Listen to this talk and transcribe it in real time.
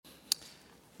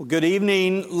Well, good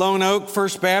evening, Lone Oak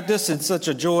First Baptist. It's such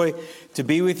a joy to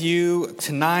be with you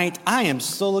tonight. I am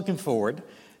so looking forward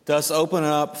to us opening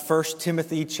up 1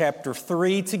 Timothy chapter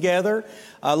 3 together.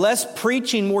 Less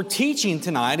preaching, more teaching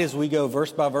tonight as we go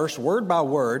verse by verse, word by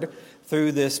word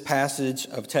through this passage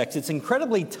of text. It's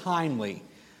incredibly timely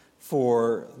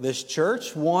for this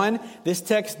church. One, this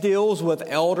text deals with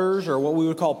elders, or what we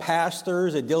would call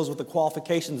pastors. It deals with the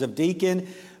qualifications of deacon,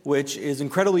 which is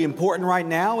incredibly important right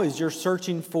now as you're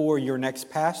searching for your next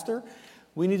pastor.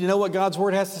 We need to know what God's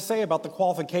Word has to say about the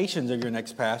qualifications of your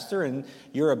next pastor, and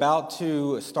you're about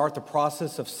to start the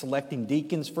process of selecting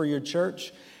deacons for your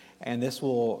church, and this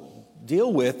will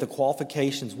deal with the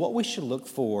qualifications, what we should look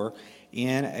for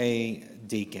in a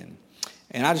deacon.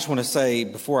 And I just want to say,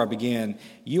 before I begin,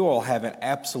 you all have an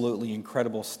absolutely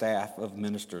incredible staff of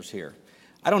ministers here.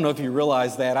 I don't know if you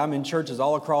realize that. I'm in churches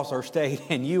all across our state,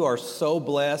 and you are so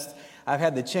blessed. I've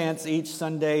had the chance each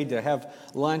Sunday to have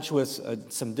lunch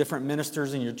with some different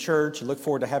ministers in your church. I look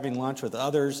forward to having lunch with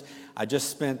others. I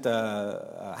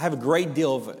have a great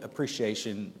deal of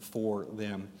appreciation for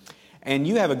them. And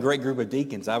you have a great group of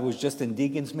deacons. I was just in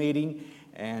deacons meeting,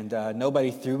 and nobody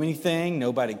threw anything,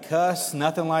 nobody cussed,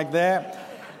 nothing like that.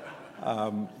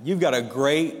 You've got a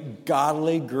great,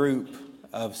 godly group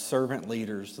of servant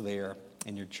leaders there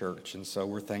in your church, and so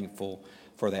we're thankful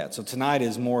for that. So tonight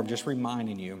is more of just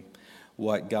reminding you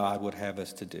what God would have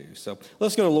us to do. So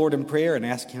let's go to the Lord in prayer and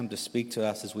ask Him to speak to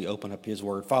us as we open up His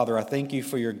Word. Father, I thank You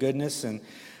for Your goodness, and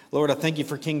Lord, I thank You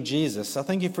for King Jesus. I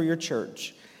thank You for Your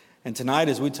church. And tonight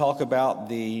as we talk about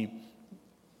the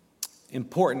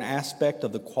important aspect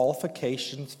of the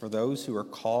qualifications for those who are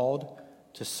called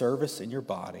to service in Your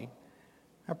body,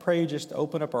 I pray You just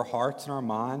open up our hearts and our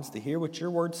minds to hear what Your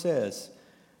Word says.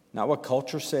 Not what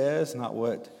culture says, not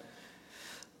what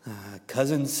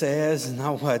cousin says,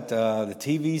 not what the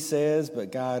TV says, but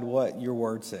God, what Your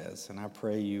Word says. And I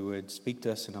pray You would speak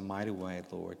to us in a mighty way,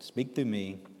 Lord. Speak through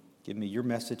me. Give me Your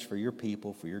message for Your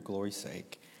people, for Your glory's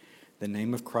sake. In the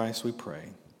name of Christ we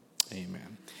pray.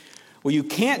 Amen. Well, you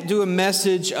can't do a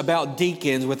message about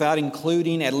deacons without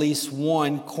including at least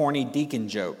one corny deacon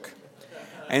joke.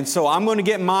 And so I'm going to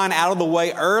get mine out of the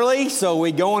way early, so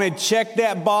we go on and check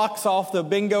that box off the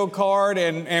bingo card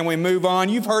and we move on.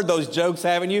 You've heard those jokes,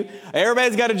 haven't you?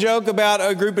 Everybody's got a joke about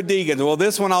a group of deacons. Well,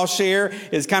 this one I'll share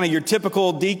is kind of your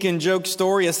typical deacon joke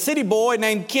story. A city boy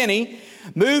named Kenny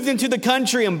moved into the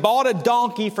country and bought a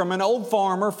donkey from an old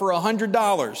farmer for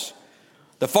 $100.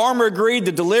 The farmer agreed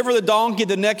to deliver the donkey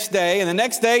the next day, and the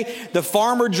next day the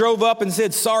farmer drove up and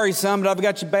said, "Sorry, son, but I've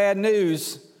got you bad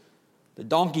news. The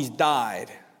donkey's died."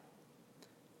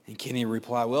 And Kenny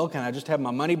replied, "Well, can I just have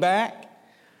my money back?"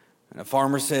 And the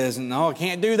farmer says, "No, I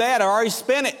can't do that. I already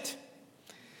spent it."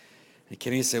 And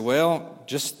Kenny said, "Well,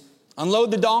 just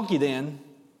unload the donkey then."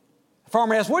 The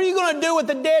farmer asked, "What are you going to do with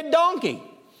the dead donkey?"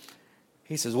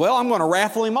 He says, "Well, I'm going to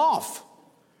raffle him off."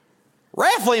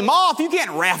 "Raffle him off? You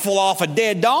can't raffle off a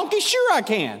dead donkey." "Sure I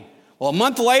can." Well, a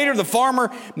month later, the farmer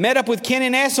met up with Kenny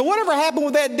and asked, "So whatever happened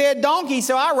with that dead donkey?"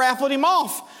 So I raffled him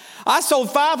off. "I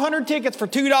sold 500 tickets for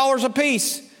 $2 a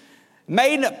piece.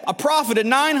 Made a profit of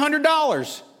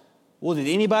 $900. Well, did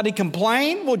anybody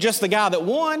complain? Well, just the guy that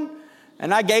won,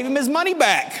 and I gave him his money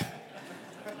back.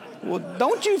 Well,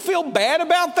 don't you feel bad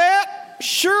about that?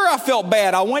 Sure, I felt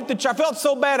bad. I felt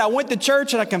so bad, I went to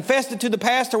church and I confessed it to the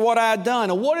pastor what I had done.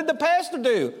 And what did the pastor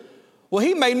do? Well,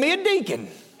 he made me a deacon.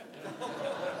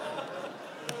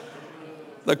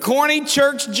 The corny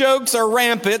church jokes are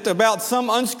rampant about some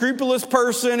unscrupulous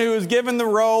person who is given the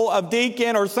role of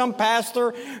deacon, or some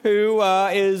pastor who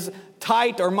is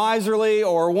tight or miserly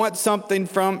or wants something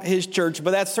from his church.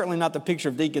 But that's certainly not the picture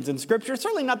of deacons in Scripture. It's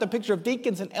certainly not the picture of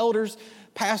deacons and elders,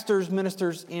 pastors,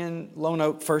 ministers in Lone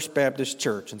Oak First Baptist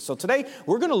Church. And so today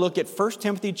we're going to look at 1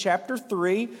 Timothy chapter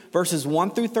 3, verses 1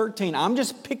 through 13. I'm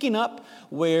just picking up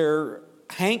where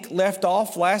Hank left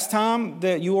off last time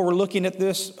that you were looking at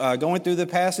this, going through the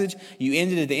passage. You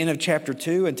ended at the end of chapter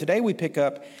 2, and today we pick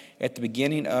up at the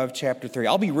beginning of chapter 3.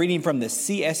 I'll be reading from the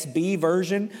CSB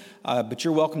version, but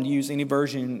you're welcome to use any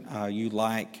version you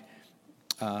like.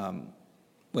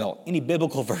 Any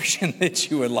biblical version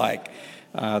that you would like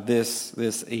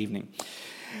this evening.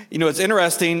 You know, it's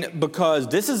interesting because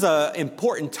this is an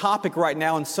important topic right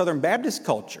now in Southern Baptist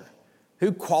culture.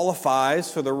 Who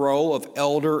qualifies for the role of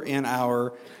elder in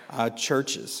our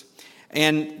churches?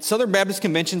 And Southern Baptist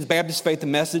Convention's Baptist Faith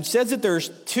and Message says that there's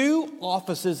two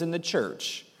offices in the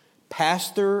church,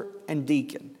 pastor and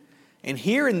deacon. And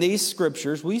here in these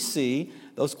scriptures, we see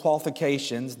those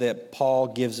qualifications that Paul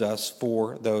gives us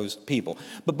for those people.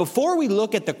 But before we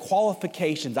look at the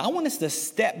qualifications, I want us to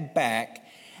step back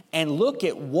and look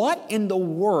at what in the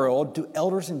world do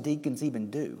elders and deacons even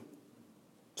do.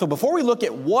 So before we look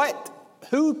at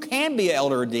who can be an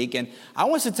elder or deacon, I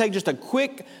want us to take just a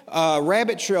quick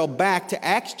rabbit trail back to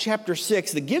Acts chapter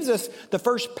 6 that gives us the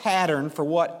first pattern for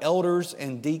what elders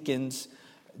and deacons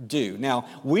do. Now,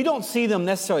 we don't see them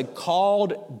necessarily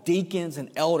called deacons and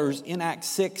elders in Acts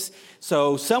 6.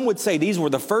 So some would say these were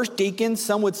the first deacons.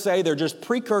 Some would say they're just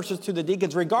precursors to the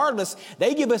deacons. Regardless,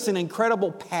 they give us an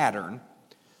incredible pattern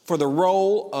for the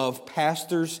role of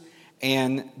pastors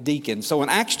and deacons. So in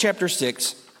Acts chapter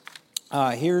 6,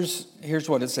 here's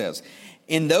what it says.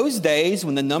 In those days,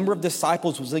 when the number of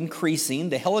disciples was increasing,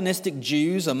 the Hellenistic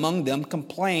Jews among them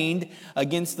complained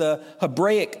against the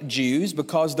Hebraic Jews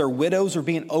because their widows were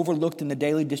being overlooked in the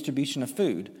daily distribution of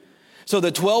food. So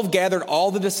the 12 gathered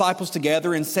all the disciples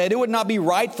together and said, "It would not be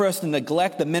right for us to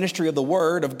neglect the ministry of the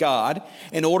word of God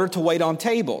in order to wait on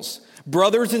tables.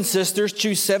 Brothers and sisters,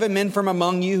 choose 7 men from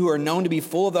among you who are known to be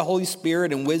full of the Holy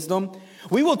Spirit and wisdom.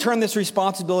 We will turn this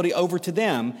responsibility over to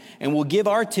them and will give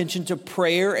our attention to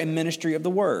prayer and ministry of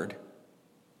the word."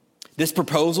 This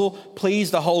proposal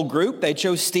pleased the whole group. They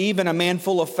chose Stephen, a man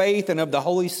full of faith and of the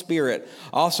Holy Spirit.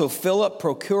 Also Philip,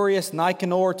 Procurius,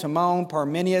 Nicanor, Timon,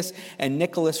 Parmenius, and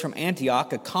Nicholas from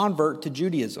Antioch, a convert to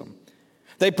Judaism.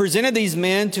 They presented these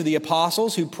men to the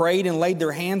apostles, who prayed and laid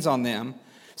their hands on them.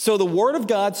 So the word of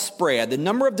God spread. The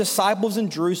number of disciples in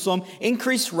Jerusalem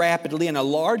increased rapidly, and a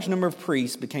large number of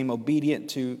priests became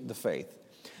obedient to the faith.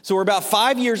 So we're about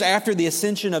 5 years after the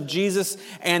ascension of Jesus,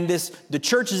 and the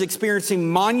church is experiencing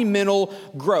monumental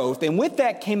growth. And with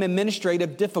that came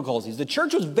administrative difficulties. The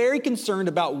church was very concerned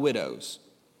about widows.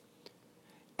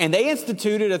 And they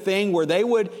instituted a thing where they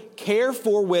would care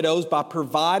for widows by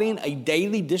providing a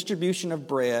daily distribution of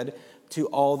bread to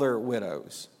all their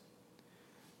widows.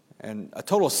 And a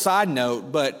total side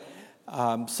note, but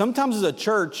sometimes as a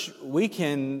church, we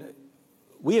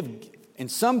have, in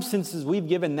some senses, we've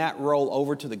given that role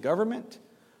over to the government,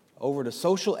 over to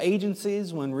social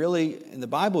agencies, when really, in the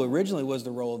Bible, originally was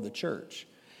the role of the church.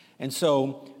 And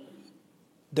so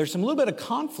there's some little bit of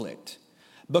conflict,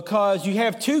 because you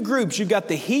have two groups. You've got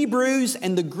the Hebrews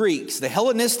and the Greeks. The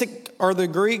Hellenistic are the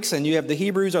Greeks, and you have the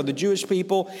Hebrews are the Jewish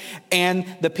people. And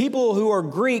the people who are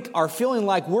Greek are feeling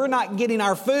like we're not getting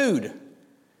our food.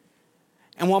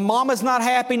 And when mama's not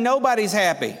happy, nobody's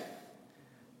happy.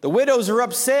 The widows are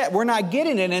upset. We're not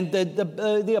getting it. And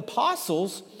the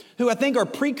apostles, who I think are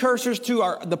precursors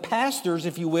to the pastors,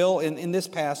 if you will, in this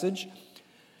passage,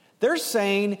 they're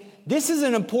saying this is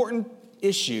an important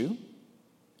issue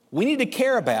we need to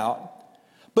care about,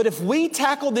 but if we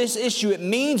tackle this issue, it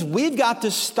means we've got to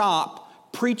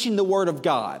stop preaching the word of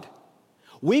God.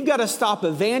 We've got to stop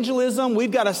evangelism.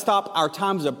 We've got to stop our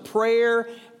times of prayer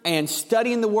and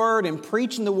studying the word and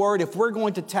preaching the word if we're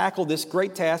going to tackle this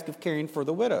great task of caring for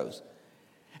the widows.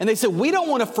 And they said, we don't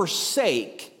want to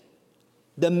forsake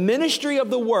the ministry of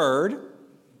the word,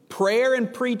 prayer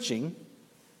and preaching,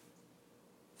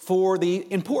 for the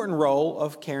important role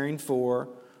of caring for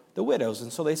the widows.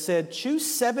 And so they said, choose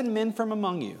 7 men from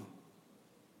among you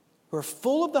who are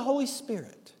full of the Holy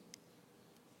Spirit.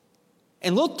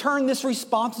 And we'll turn this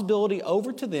responsibility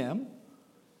over to them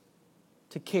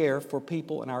to care for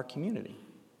people in our community.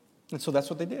 And so that's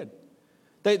what they did.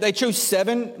 They chose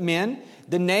 7 men.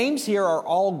 The names here are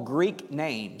all Greek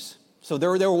names. So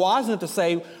there wasn't to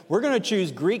say, we're going to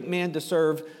choose Greek men to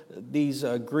serve these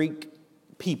Greek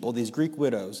people, these Greek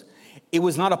widows. It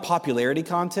was not a popularity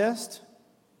contest.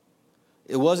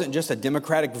 It wasn't just a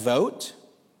democratic vote.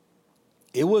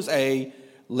 It was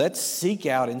let's seek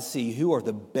out and see who are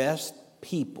the best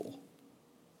people.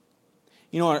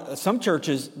 You know, some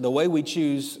churches, the way we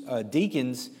choose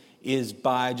deacons is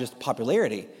by just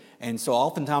popularity. And so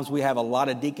oftentimes we have a lot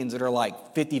of deacons that are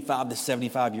like 55 to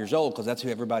 75 years old because that's who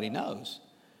everybody knows.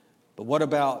 But what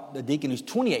about the deacon who's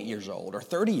 28 years old or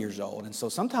 30 years old? And so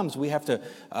sometimes we have to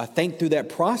think through that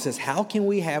process. How can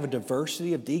we have a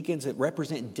diversity of deacons that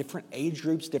represent different age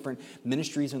groups, different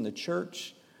ministries in the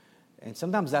church? And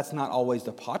sometimes that's not always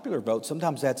the popular vote.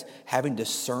 Sometimes that's having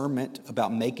discernment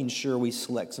about making sure we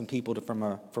select some people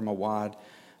from a wide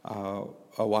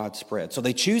spread. So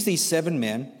they choose these 7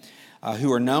 men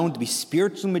who are known to be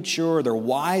spiritually mature. They're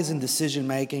wise in decision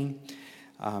making.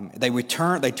 They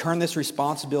turn this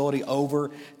responsibility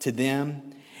over to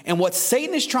them. And what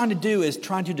Satan is trying to do is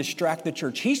trying to distract the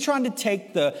church. He's trying to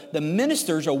take the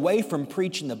ministers away from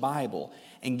preaching the Bible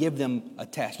and give them a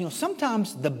task. You know,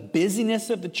 sometimes the busyness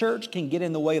of the church can get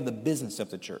in the way of the business of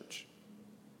the church.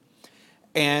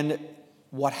 And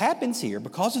what happens here,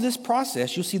 because of this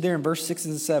process, you'll see there in verse 6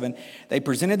 and 7, they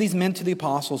presented these men to the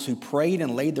apostles, who prayed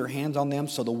and laid their hands on them,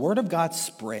 so the word of God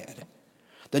spread.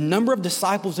 The number of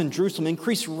disciples in Jerusalem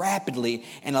increased rapidly,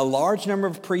 and a large number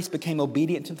of priests became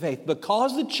obedient to the faith.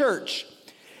 Because the church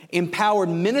empowered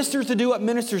ministers to do what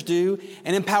ministers do,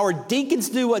 and empowered deacons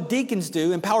to do what deacons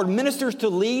do, empowered ministers to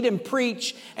lead and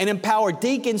preach, and empowered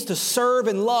deacons to serve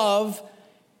and love,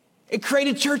 it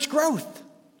created church growth.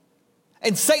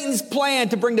 And Satan's plan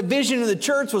to bring division into the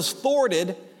church was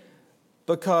thwarted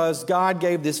because God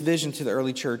gave this vision to the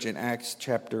early church in Acts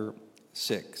chapter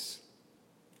 6.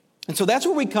 And so that's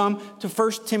where we come to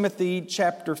 1 Timothy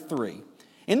chapter 3.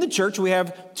 In the church, we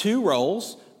have two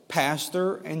roles,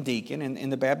 pastor and deacon. And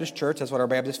in the Baptist church, that's what our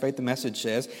Baptist Faith, the Message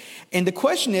says. And the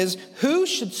question is, who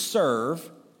should serve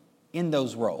in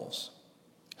those roles?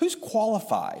 Who's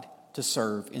qualified to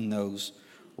serve in those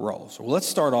roles? Well, let's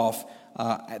start off.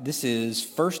 This is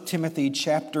 1 Timothy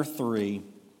chapter 3.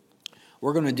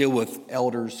 We're going to deal with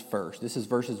elders first. This is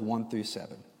verses 1 through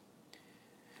 7.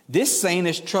 This saying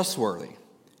is trustworthy.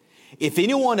 If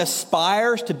anyone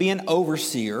aspires to be an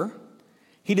overseer,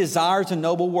 he desires a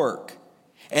noble work.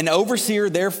 An overseer,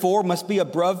 therefore, must be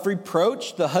above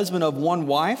reproach, the husband of one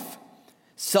wife,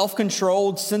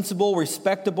 self-controlled, sensible,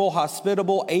 respectable,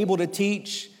 hospitable, able to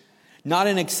teach, not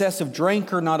an excessive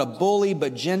drinker, not a bully,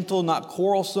 but gentle, not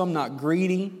quarrelsome, not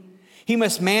greedy. He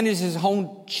must manage his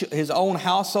own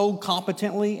household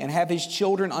competently and have his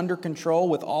children under control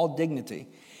with all dignity.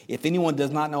 If anyone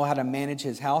does not know how to manage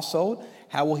his household,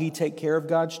 how will he take care of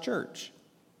God's church?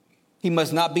 He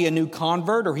must not be a new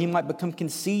convert, or he might become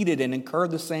conceited and incur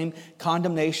the same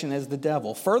condemnation as the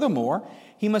devil. Furthermore,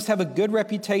 he must have a good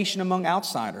reputation among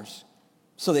outsiders,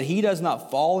 so that he does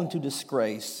not fall into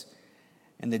disgrace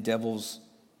and the devil's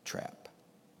trap.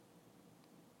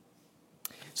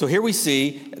 So here we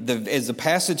see, as the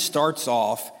passage starts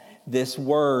off, this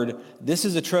word, this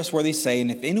is a trustworthy saying,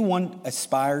 if anyone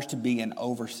aspires to be an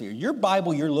overseer. Your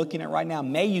Bible you're looking at right now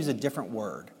may use a different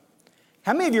word.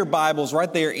 How many of your Bibles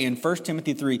right there in 1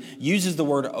 Timothy 3 uses the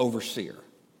word overseer?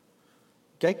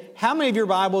 Okay. How many of your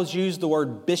Bibles use the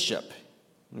word bishop?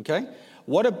 Okay.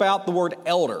 What about the word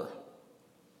elder?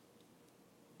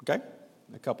 Okay.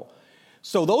 A couple.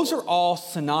 So those are all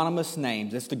synonymous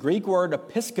names. It's the Greek word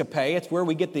episkope. It's where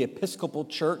we get the Episcopal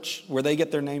Church, where they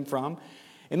get their name from.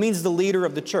 It means the leader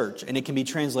of the church, and it can be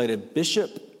translated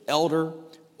bishop, elder,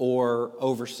 or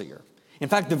overseer. In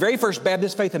fact, the very first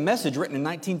Baptist Faith and Message, written in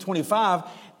 1925,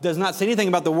 does not say anything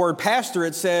about the word pastor.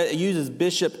 It uses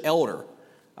bishop, elder,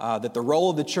 that the role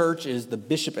of the church is the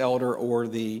bishop, elder, or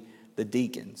the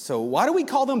deacon. So why do we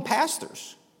call them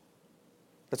pastors?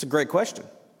 That's a great question.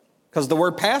 Because the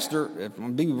word pastor, if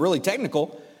I'm being really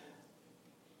technical,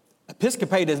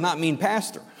 episcope does not mean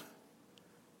pastor.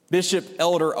 Bishop,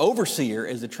 elder, overseer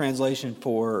is the translation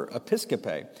for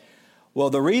episcope. Well,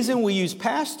 the reason we use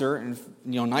pastor, and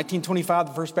 1925,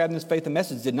 the First Baptist Faith and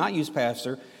Message did not use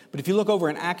pastor, but if you look over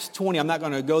in Acts 20, I'm not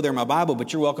going to go there in my Bible,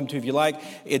 but you're welcome to if you like.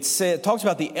 It talks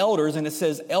about the elders, and it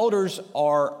says elders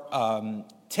are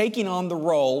taking on the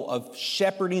role of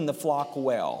shepherding the flock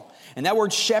well. And that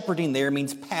word shepherding there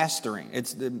means pastoring.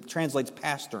 It translates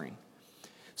pastoring.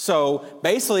 So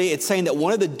basically, it's saying that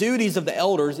one of the duties of the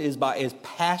elders is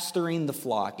pastoring the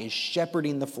flock, is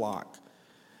shepherding the flock.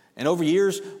 And over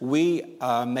years, we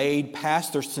made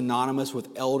pastor synonymous with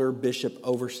elder, bishop,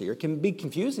 overseer. It can be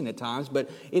confusing at times, but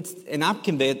I'm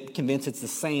convinced it's the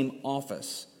same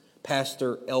office.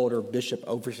 Pastor, elder, bishop,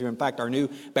 overseer. In fact, our new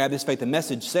Baptist Faith and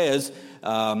Message says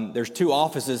there's two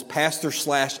offices, pastor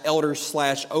 / elder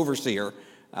 / overseer,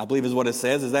 I believe is what it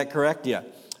says. Is that correct? Yeah.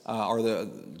 Or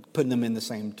putting them in the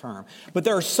same term. But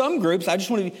there are some groups, I just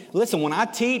want to listen, when I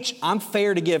teach, I'm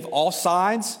fair to give all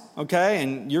sides, okay?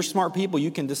 And you're smart people,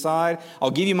 you can decide.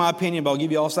 I'll give you my opinion, but I'll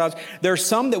give you all sides. There are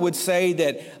some that would say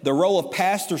that the role of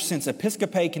pastor, since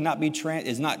episcope cannot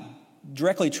is not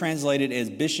directly translated as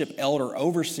bishop, elder,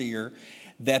 overseer,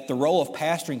 that the role of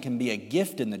pastoring can be a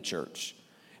gift in the church.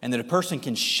 And that a person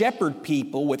can shepherd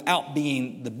people without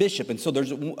being the bishop. And so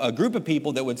there's a group of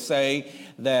people that would say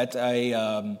that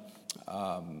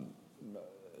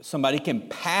somebody can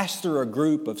pastor a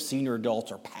group of senior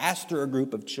adults, or pastor a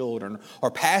group of children, or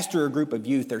pastor a group of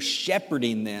youth. They're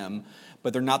shepherding them,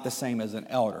 but they're not the same as an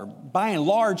elder. By and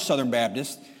large, Southern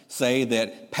Baptists say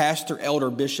that pastor, elder,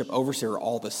 bishop, overseer are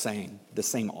all the same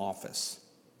office.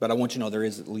 But I want you to know there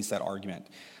is at least that argument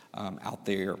out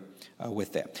there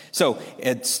with that. So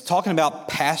it's talking about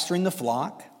pastoring the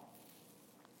flock,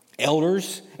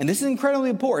 elders, and this is incredibly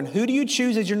important. Who do you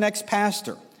choose as your next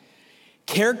pastor?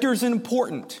 Character is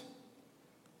important.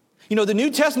 The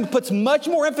New Testament puts much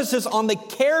more emphasis on the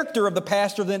character of the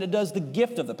pastor than it does the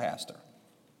gift of the pastor.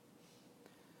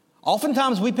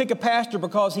 Oftentimes we pick a pastor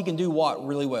because he can do what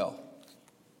really well?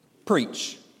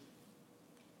 Preach.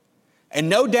 And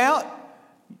no doubt,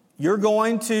 you're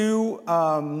going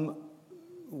to,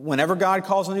 whenever God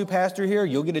calls a new pastor here,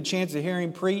 you'll get a chance to hear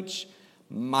him preach.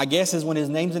 My guess is when his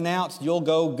name's announced, you'll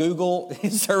go Google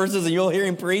his services and you'll hear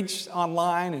him preach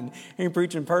online and hear him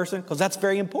preach in person, because that's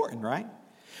very important, right?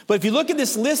 But if you look at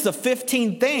this list of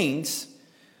 15 things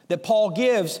that Paul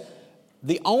gives,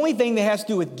 the only thing that has to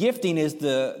do with gifting is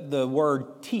the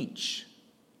word teach.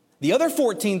 The other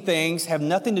 14 things have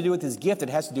nothing to do with his gift. It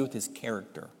has to do with his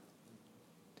character.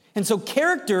 And so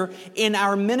character in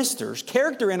our ministers,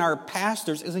 character in our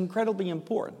pastors is incredibly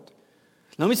important.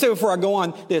 Let me say before I go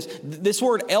on this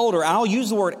word elder, I'll use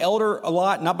the word elder a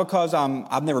lot, not because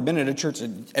I've never been in a church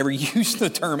that ever used the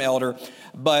term elder,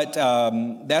 but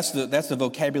that's the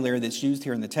vocabulary that's used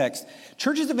here in the text.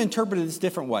 Churches have interpreted this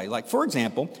different way. Like, for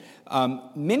example,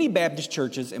 many Baptist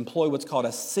churches employ what's called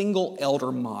a single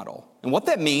elder model. And what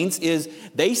that means is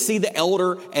they see the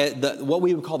elder as what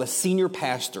we would call the senior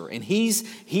pastor. And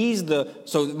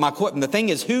the thing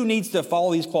is, who needs to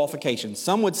follow these qualifications?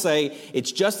 Some would say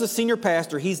it's just the senior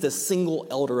pastor. He's the single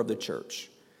elder of the church.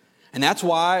 And that's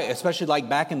why, especially like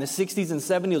back in the 60s and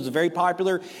 70s, it was very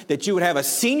popular that you would have a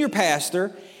senior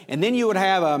pastor, and then you would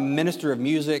have a minister of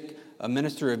music, a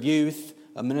minister of youth,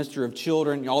 a minister of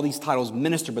children, all these titles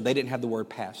minister, but they didn't have the word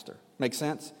pastor. Make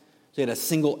sense? So you had a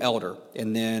single elder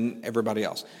and then everybody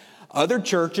else. Other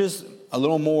churches, a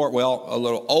little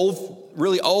old,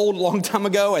 really old, long time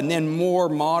ago, and then more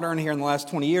modern here in the last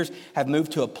 20 years, have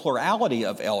moved to a plurality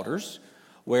of elders,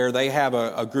 where they have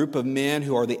a group of men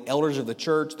who are the elders of the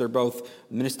church. They're both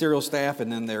ministerial staff, and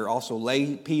then they're also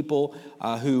lay people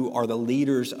who are the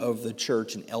leaders of the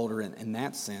church, and elder in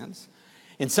that sense.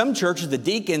 In some churches, the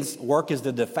deacons work as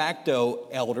the de facto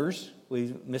elders.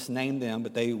 We misnamed them,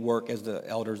 but they work as the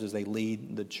elders as they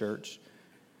lead the church.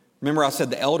 Remember, I said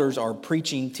the elders are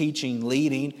preaching, teaching,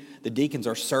 leading. The deacons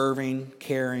are serving,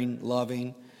 caring,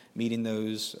 loving, meeting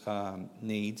those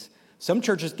needs. Some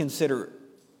churches consider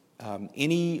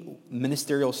any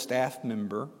ministerial staff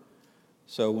member.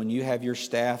 So when you have your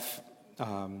staff,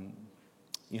 the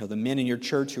men in your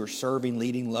church who are serving,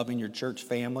 leading, loving your church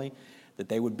family, that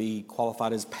they would be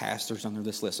qualified as pastors under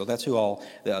this list. So that's who all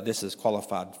this is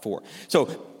qualified for. So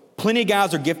plenty of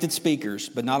guys are gifted speakers,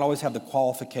 but not always have the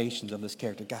qualifications of this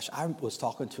character. Gosh, I was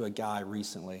talking to a guy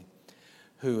recently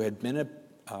who had been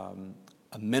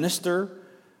a minister,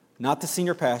 not the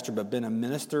senior pastor, but been a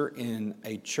minister in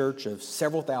a church of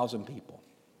several thousand people.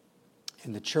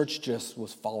 And the church just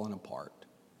was falling apart.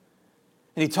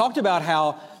 And he talked about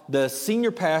how the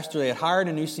senior pastor, they had hired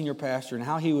a new senior pastor, and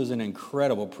how he was an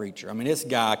incredible preacher. I mean, this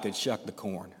guy could shuck the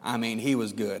corn. I mean, he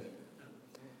was good.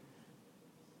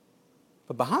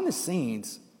 But behind the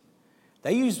scenes,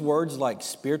 they used words like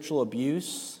spiritual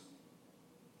abuse,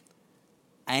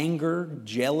 anger,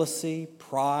 jealousy,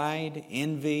 pride,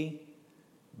 envy,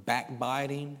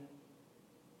 backbiting.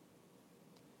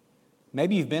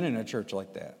 Maybe you've been in a church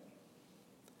like that,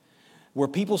 where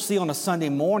people see on a Sunday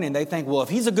morning, they think, well, if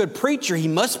he's a good preacher, he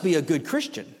must be a good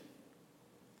Christian.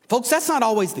 Folks, that's not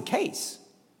always the case.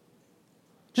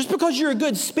 Just because you're a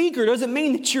good speaker doesn't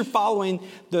mean that you're following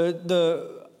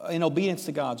in obedience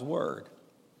to God's word.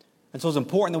 And so it's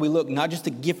important that we look not just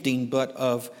at gifting, but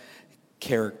of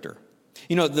character.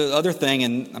 You know, the other thing,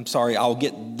 and I'm sorry,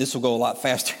 this will go a lot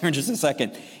faster in just a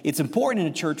second. It's important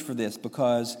in a church for this,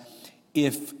 because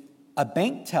if a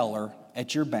bank teller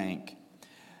at your bank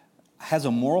has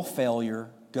a moral failure,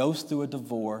 goes through a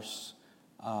divorce,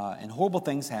 and horrible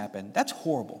things happen, that's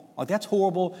horrible. Like, that's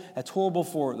horrible. That's horrible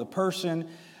for the person,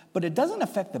 but it doesn't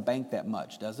affect the bank that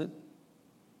much, does it?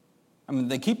 I mean,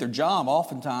 they keep their job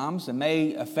oftentimes. It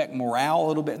may affect morale a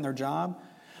little bit in their job.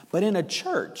 But in a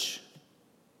church,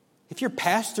 if your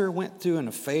pastor went through an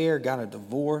affair, got a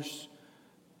divorce,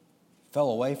 fell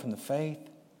away from the faith,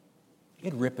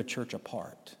 it'd rip a church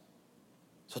apart.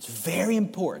 So it's very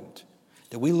important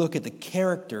that we look at the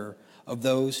character of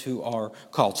those who are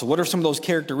called. So what are some of those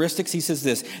characteristics? He says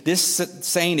this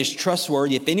saying is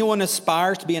trustworthy. If anyone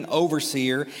aspires to be an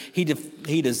overseer,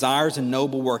 he desires a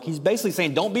noble work. He's basically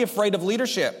saying, don't be afraid of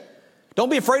leadership. Don't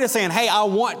be afraid of saying, hey, I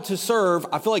want to serve.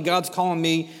 I feel like God's calling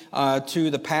me to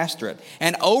the pastorate.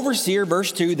 An overseer,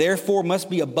 verse 2, therefore must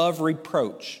be above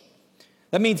reproach.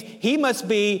 That means he must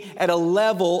be at a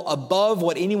level above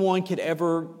what anyone could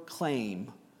ever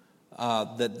claim.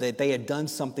 That they had done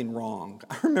something wrong.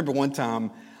 I remember one time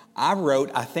I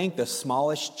wrote, I think, the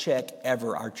smallest check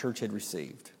ever our church had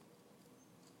received.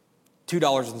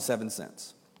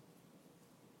 $2.07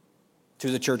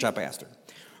 to the church I pastored.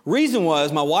 Reason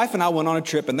was my wife and I went on a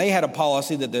trip, and they had a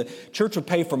policy that the church would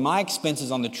pay for my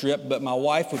expenses on the trip, but my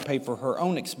wife would pay for her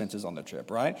own expenses on the trip,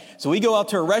 right? So we go out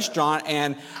to a restaurant,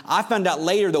 and I found out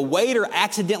later the waiter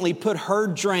accidentally put her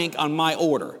drink on my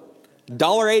order.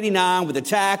 $1.89 with the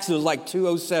tax, it was like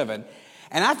 $2.07.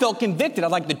 And I felt convicted. I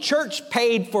was like, the church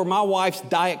paid for my wife's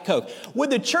Diet Coke. Would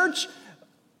the church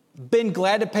been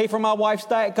glad to pay for my wife's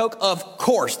Diet Coke? Of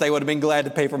course they would have been glad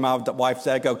to pay for my wife's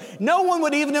Diet Coke. No one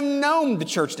would even have known the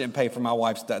church didn't pay for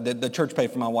the church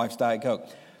paid for my wife's Diet Coke.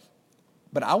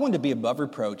 But I wanted to be above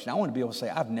reproach, and I wanted to be able to say,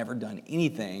 I've never done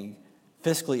anything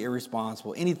fiscally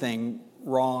irresponsible, anything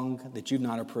wrong that you've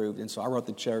not approved. And so I wrote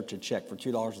the church a check for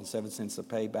 $2.07 to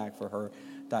pay back for her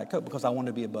Diet Coke because I wanted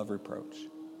to be above reproach.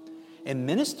 And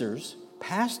ministers,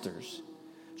 pastors,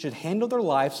 should handle their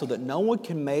life so that no one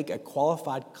can make a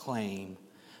qualified claim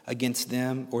against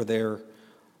them or their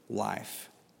life.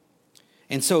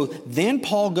 And so then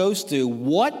Paul goes to,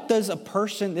 what does a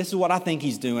person, this is what I think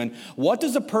he's doing, what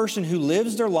does a person who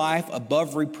lives their life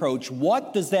above reproach,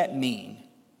 what does that mean?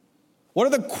 What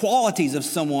are the qualities of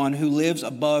someone who lives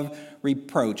above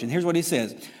reproach? And here's what he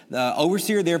says. The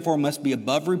overseer, therefore, must be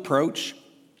above reproach,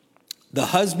 the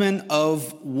husband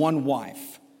of one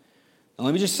wife. Now,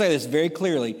 let me just say this very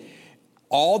clearly.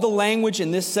 All the language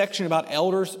in this section about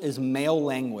elders is male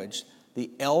language.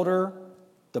 The elder,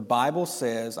 the Bible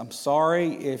says, I'm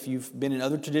sorry if you've been in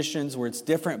other traditions where it's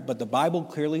different, but the Bible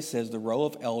clearly says the role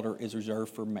of elder is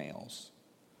reserved for males.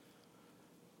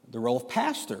 The role of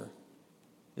pastor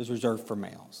is reserved for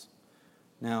males.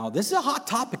 Now, this is a hot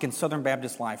topic in Southern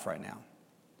Baptist life right now.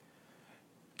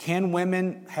 Can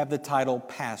women have the title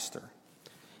pastor?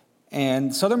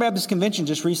 And Southern Baptist Convention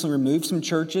just recently removed some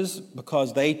churches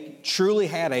because they truly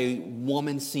had a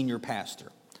woman senior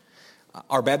pastor.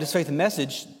 Our Baptist Faith and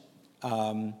Message,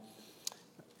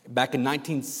 back in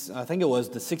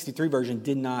the 63 version,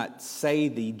 did not say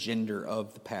the gender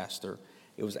of the pastor.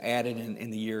 It was added in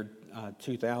the year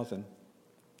 2000.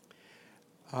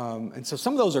 And so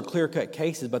some of those are clear-cut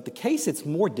cases, but the case that's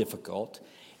more difficult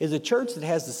is a church that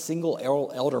has the single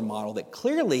elder model that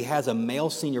clearly has a male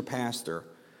senior pastor,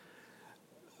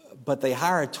 but they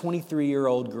hire a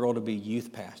 23-year-old girl to be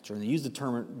youth pastor, and they use the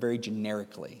term very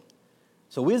generically.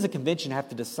 So we as a convention have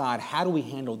to decide, how do we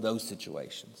handle those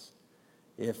situations?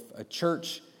 If a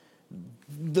church,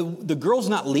 the girl's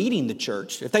not leading the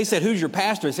church. If they said, who's your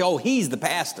pastor? They say, oh, he's the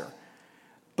pastor.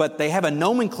 But they have a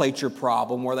nomenclature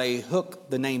problem where they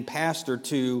hook the name pastor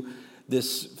to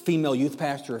this female youth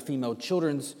pastor or female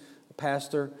children's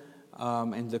pastor.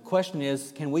 And the question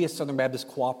is, can we as Southern Baptists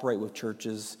cooperate with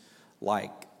churches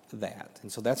like that?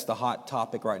 And so that's the hot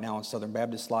topic right now in Southern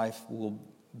Baptist life. We'll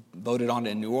vote it on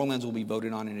in New Orleans. We'll be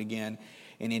voting on it again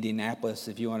in Indianapolis.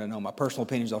 If you want to know my personal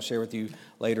opinions, I'll share with you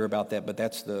later about that. But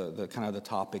that's the kind of the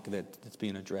topic that's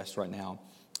being addressed right now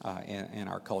in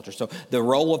our culture. So the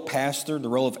role of pastor, the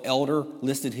role of elder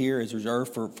listed here is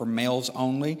reserved for males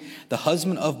only. The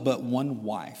husband of but one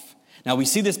wife. Now we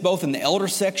see this both in the elder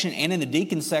section and in the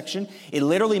deacon section. It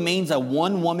literally means a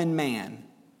one-woman man.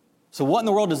 So what in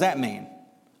the world does that mean?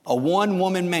 A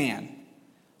one-woman man.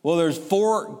 Well, there's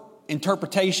four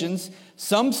interpretations.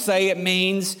 Some say it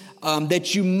means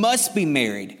that you must be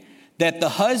married, that the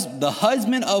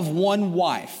husband of one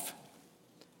wife.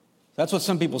 That's what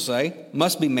some people say,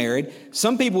 must be married.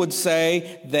 Some people would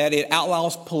say that it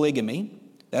outlaws polygamy.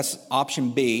 That's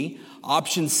option B.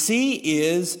 Option C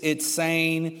is it's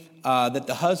saying that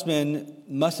the husband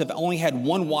must have only had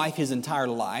one wife his entire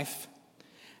life.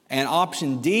 And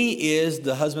option D is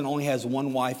the husband only has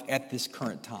one wife at this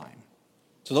current time.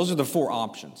 So those are the four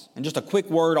options. And just a quick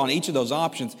word on each of those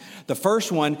options. The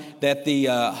first one, that the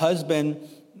husband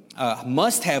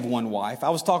must have one wife.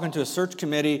 I was talking to a search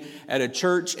committee at a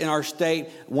church in our state.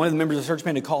 One of the members of the search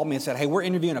committee called me and said, hey, we're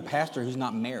interviewing a pastor who's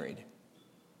not married.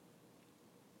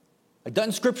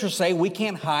 Doesn't Scripture say we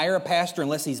can't hire a pastor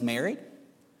unless he's married?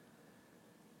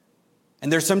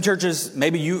 And there's some churches,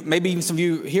 maybe even some of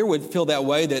you here would feel that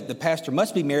way, that the pastor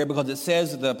must be married because it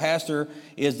says the pastor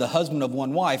is the husband of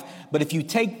one wife. But if you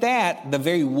take that, the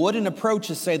very wooden approach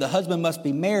to say the husband must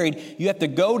be married, you have to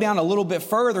go down a little bit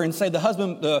further and say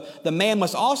the man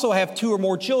must also have two or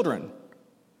more children.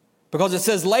 Because it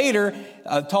says later,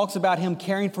 talks about him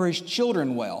caring for his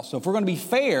children well. So if we're going to be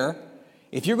fair,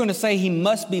 if you're going to say he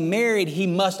must be married, he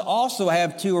must also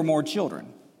have two or more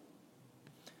children.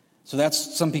 So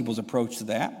that's some people's approach to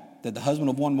that. that the husband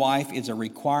of one wife is a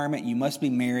requirement. You must be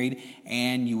married,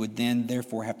 and you would then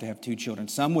therefore have to have 2 children.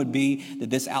 Some would be that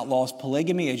this outlaws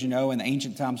polygamy. As you know, in the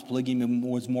ancient times, polygamy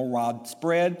was more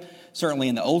widespread. Certainly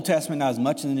in the Old Testament, not as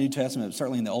much in the New Testament, but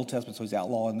certainly in the Old Testament, so he's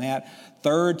outlawing that.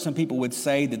 Third, some people would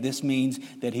say that this means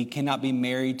that he cannot be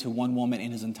married to one woman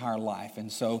in his entire life. And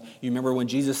so you remember when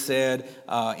Jesus said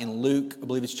in Luke, I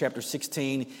believe it's chapter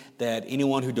 16, that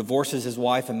anyone who divorces his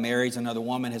wife and marries another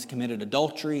woman has committed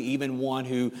adultery. Even one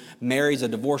who marries a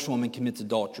divorced woman commits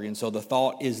adultery. And so the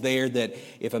thought is there that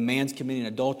if a man's committing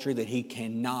adultery, that he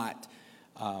cannot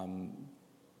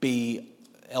be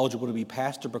eligible to be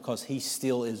pastor because he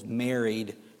still is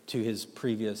married to his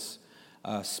previous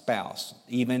spouse.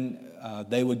 Even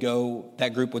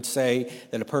that group would say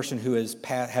that a person who has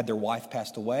had their wife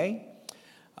passed away,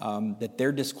 that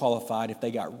they're disqualified if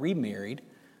they got remarried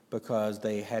because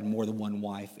they had more than one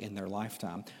wife in their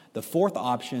lifetime. The fourth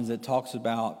option is it talks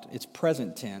about, it's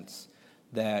present tense,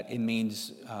 that it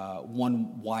means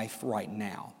one wife right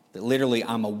now. That literally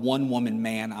I'm a one-woman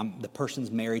man, the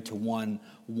person's married to one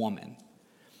woman.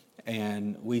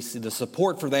 And we see the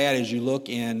support for that as you look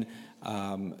in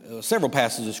several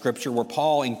passages of Scripture where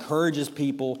Paul encourages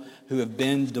people who have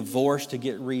been divorced to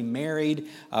get remarried.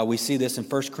 We see this in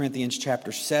 1 Corinthians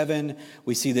chapter 7.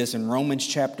 We see this in Romans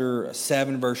chapter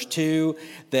 7, verse 2,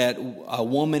 that a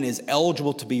woman is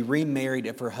eligible to be remarried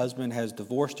if her husband has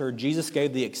divorced her. Jesus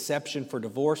gave the exception for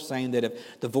divorce, saying that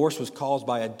if divorce was caused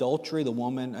by adultery, the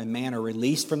woman and man are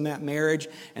released from that marriage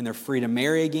and they're free to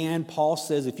marry again. Paul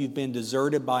says if you've been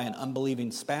deserted by an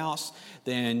unbelieving spouse,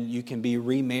 then you can be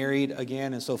remarried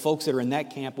again. And so folks that are in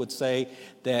that camp would say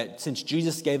that since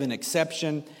Jesus gave an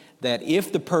exception, that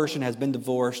if the person has been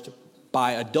divorced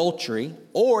by adultery,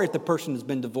 or if the person has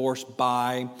been divorced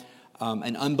by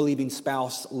an unbelieving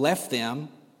spouse left them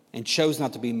and chose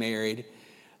not to be married,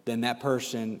 then that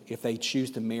person, if they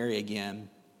choose to marry again,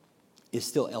 is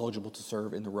still eligible to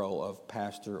serve in the role of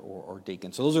pastor or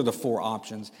deacon. So those are the 4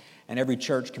 options, and every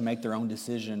church can make their own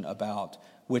decision about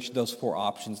which of those 4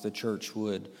 options the church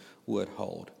would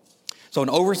hold. So an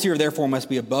overseer, therefore, must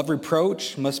be above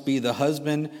reproach, must be the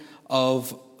husband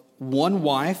of one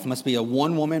wife, must be a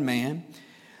one-woman man,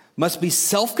 must be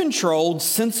self-controlled,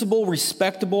 sensible,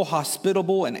 respectable,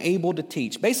 hospitable, and able to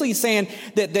teach. Basically, he's saying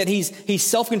that he's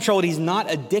self-controlled, he's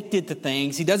not addicted to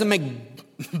things, he's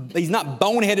not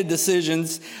boneheaded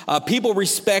decisions, people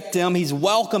respect him, he's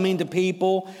welcoming to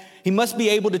people. He must be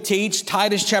able to teach.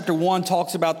 Titus chapter 1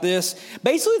 talks about this.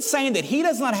 Basically, it's saying that he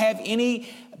does not have any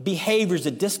behaviors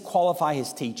that disqualify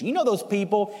his teaching. You know those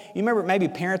people, you remember maybe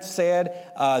parents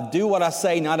said, do what I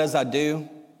say, not as I do.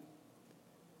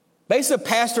 Basically, a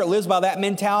pastor that lives by that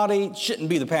mentality shouldn't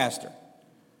be the pastor.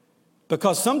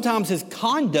 Because sometimes his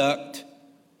conduct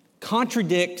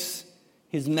contradicts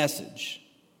his message.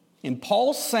 And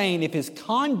Paul's saying if his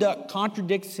conduct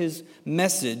contradicts his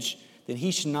message, then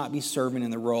he should not be serving in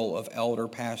the role of elder,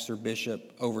 pastor,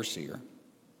 bishop, overseer.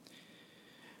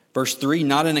 Verse 3,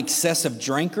 not an excessive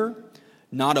drinker,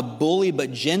 not a bully,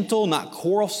 but gentle, not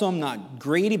quarrelsome, not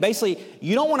greedy. Basically,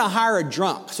 you don't want to hire a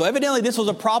drunk. So evidently this was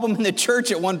a problem in the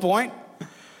church at one point.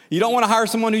 You don't want to hire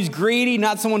someone who's greedy,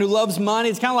 not someone who loves money.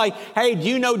 It's kind of like, hey, do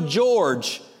you know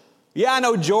George? Yeah, I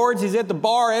know George. He's at the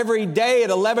bar every day at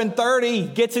 11:30. He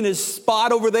gets in his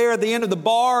spot over there at the end of the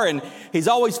bar, and he's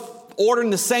always ordering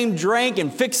the same drink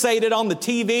and fixated on the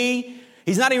TV.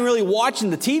 He's not even really watching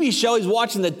the TV show. He's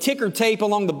watching the ticker tape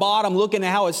along the bottom, looking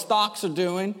at how his stocks are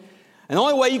doing. And the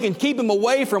only way you can keep him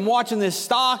away from watching his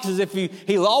stocks is if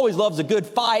he always loves a good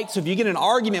fight. So if you get in an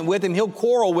argument with him, he'll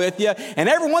quarrel with you. And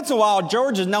every once in a while,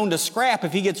 George is known to scrap.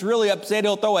 If he gets really upset,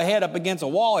 he'll throw a head up against a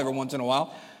wall every once in a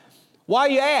while. Why,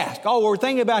 you ask? Oh, we're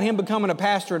thinking about him becoming a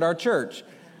pastor at our church.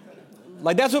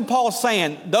 Like, that's what Paul's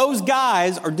saying. Those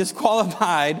guys are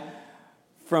disqualified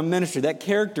from ministry. That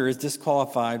character is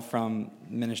disqualified from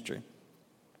ministry.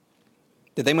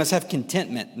 That they must have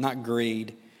contentment, not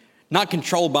greed. Not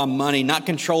controlled by money, not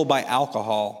controlled by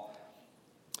alcohol.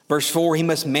 Verse 4, he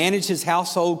must manage his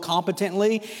household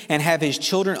competently and have his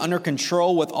children under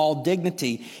control with all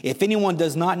dignity. If anyone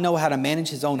does not know how to manage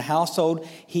his own household,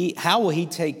 how will he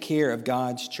take care of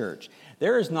God's church?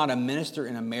 There is not a minister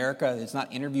in America that's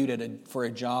not interviewed for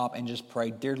a job and just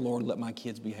prayed, dear Lord, let my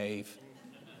kids behave.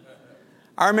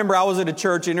 I remember I was at a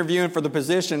church interviewing for the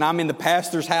position. I'm in the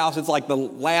pastor's house. It's like the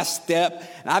last step.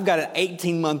 And I've got an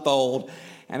 18-month-old.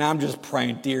 And I'm just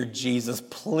praying, dear Jesus,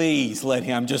 please let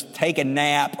him just take a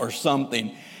nap or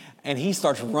something. And he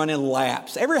starts running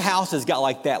laps. Every house has got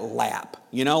like that lap,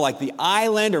 you know, like the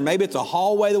island, or maybe it's a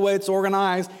hallway the way it's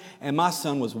organized. And my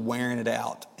son was wearing it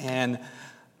out. And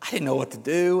I didn't know what to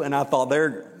do. And I thought,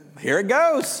 here it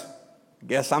goes.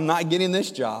 Guess I'm not getting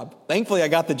this job. Thankfully, I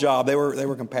got the job. They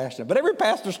were compassionate. But every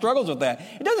pastor struggles with that.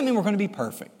 It doesn't mean we're going to be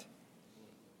perfect.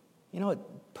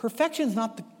 Perfection is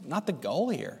not the goal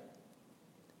here.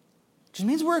 It just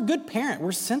means we're a good parent.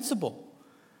 We're sensible.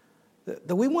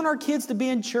 That we want our kids to be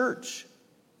in church.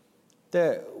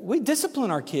 That we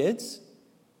discipline our kids.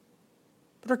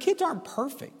 But our kids aren't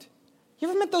perfect. You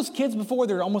ever met those kids before?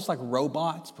 They're almost like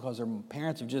robots because their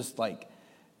parents have just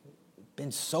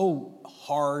been so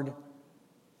hard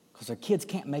because their kids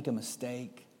can't make a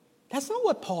mistake. That's not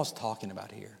what Paul's talking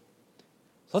about here.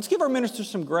 So let's give our ministers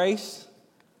some grace.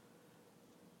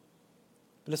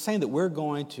 But it's saying that we're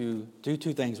going to do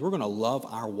two things. We're going to love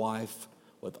our wife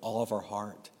with all of our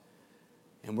heart.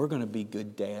 And we're going to be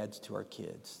good dads to our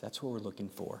kids. That's what we're looking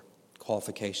for.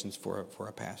 Qualifications for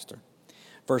a pastor.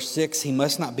 Verse 6, he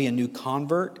must not be a new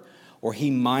convert, or he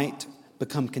might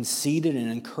become conceited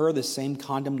and incur the same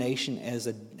condemnation as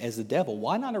the devil.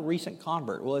 Why not a recent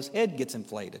convert? Well, his head gets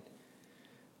inflated.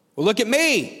 Well, look at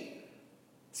me.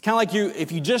 It's kind of like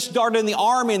if you just started in the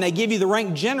army and they give you the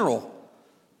rank general.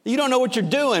 You don't know what you're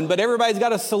doing, but everybody's got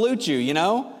to salute you,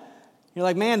 You're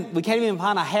like, man, we can't even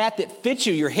find a hat that fits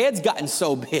you. Your head's gotten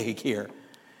so big here.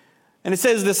 And it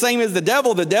says the same as the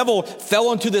devil. The devil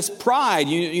fell into this pride.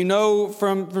 You know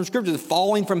from Scripture,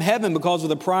 falling from heaven because of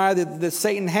the pride that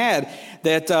Satan had.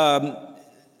 That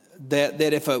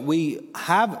if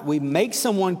we make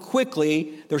someone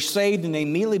quickly, they're saved and they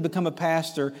immediately become a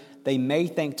pastor, they may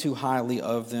think too highly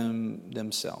of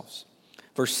themselves.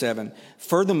 Verse 7,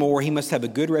 furthermore, he must have a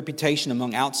good reputation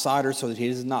among outsiders so that he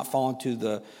does not fall into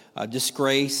the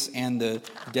disgrace and the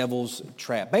devil's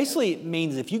trap. Basically, it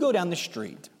means if you go down the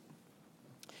street,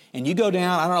 and you go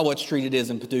down, I don't know what street it is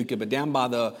in Paducah, but down by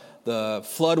the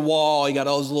flood wall, you got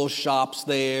all those little shops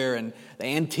there, and the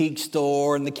antique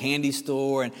store and the candy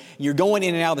store, and you're going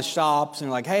in and out of the shops, and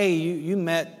you're like, hey, you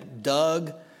met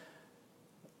Doug?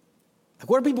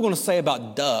 What are people going to say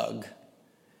about Doug?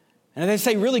 And if they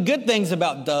say really good things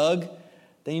about Doug,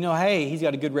 then hey, he's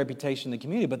got a good reputation in the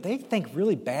community. But they think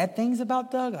really bad things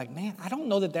about Doug. Like, man, I don't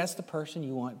know that that's the person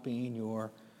you want being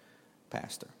your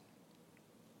pastor.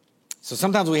 So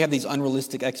sometimes we have these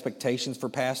unrealistic expectations for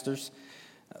pastors.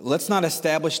 Let's not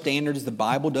establish standards the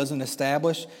Bible doesn't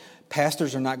establish.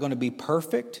 Pastors are not going to be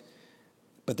perfect,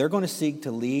 but they're going to seek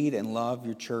to lead and love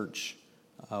your church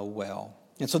well.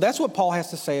 And so that's what Paul has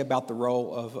to say about the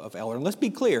role of elder. And let's be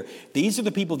clear. These are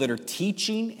the people that are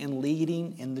teaching and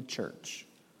leading in the church.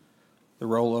 The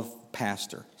role of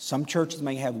pastor. Some churches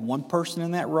may have one person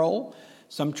in that role.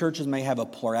 Some churches may have a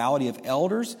plurality of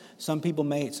elders. Some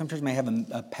churches may have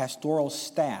a pastoral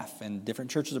staff, and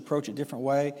different churches approach it a different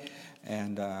way,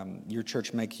 and your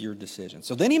church makes your decision.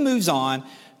 So then he moves on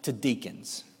to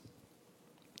deacons.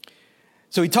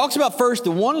 So he talks about first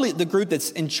the group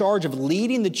that's in charge of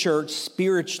leading the church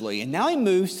spiritually, and now he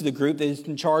moves to the group that is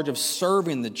in charge of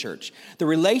serving the church. The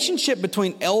relationship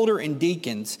between elder and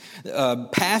deacons,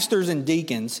 pastors and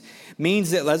deacons,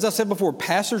 means that, as I said before,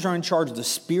 pastors are in charge of the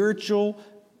spiritual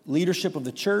leadership of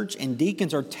the church, and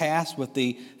deacons are tasked with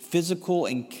the physical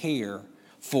and care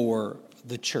for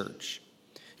the church.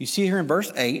 You see here in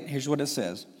verse 8, here's what it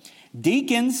says.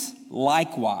 Deacons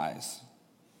likewise.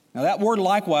 Now that word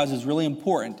likewise is really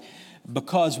important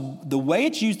because the way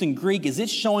it's used in Greek is it's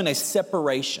showing a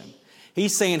separation.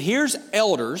 He's saying here's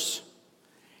elders.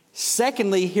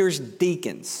 Secondly, here's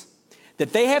deacons.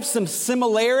 That they have some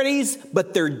similarities,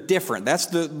 but they're different. That's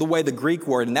the way the Greek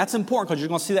word, and that's important because you're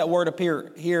going to see that word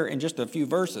appear here in just a few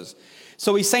verses.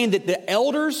 So he's saying that the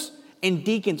elders and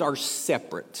deacons are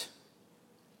separate.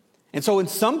 And so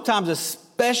sometimes,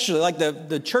 especially like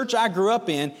the church I grew up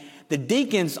in, the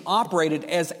deacons operated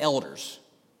as elders.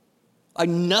 Like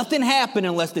nothing happened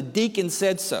unless the deacon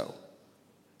said so.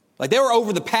 Like they were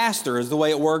over the pastor is the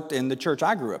way it worked in the church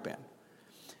I grew up in.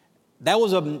 That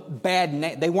was a bad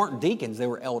name. They weren't deacons, they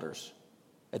were elders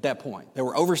at that point. They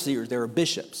were overseers, they were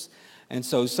bishops. And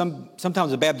so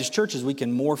sometimes the Baptist churches, we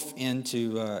can morph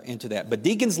into that. But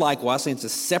deacons likewise, since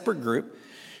it's a separate group,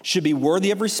 should be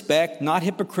worthy of respect, not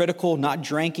hypocritical, not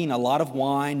drinking a lot of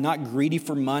wine, not greedy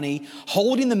for money,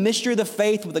 holding the mystery of the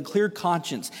faith with a clear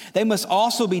conscience. They must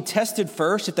also be tested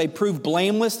first. If they prove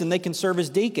blameless, then they can serve as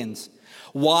deacons.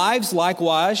 Wives,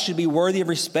 likewise, should be worthy of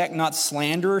respect, not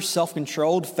slanderers,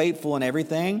 self-controlled, faithful in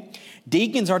everything.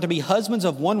 Deacons are to be husbands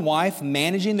of one wife,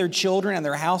 managing their children and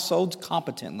their households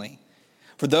competently.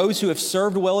 For those who have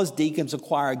served well as deacons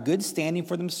acquire a good standing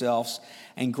for themselves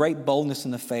and great boldness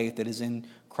in the faith that is in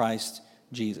Christ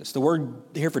Jesus. The word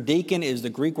here for deacon is the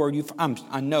Greek word.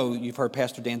 I know you've heard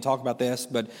Pastor Dan talk about this,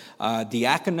 but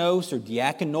diakonos or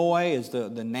diakonoi is the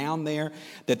noun there,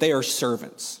 that they are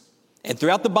servants. And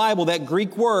throughout the Bible, that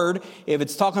Greek word, if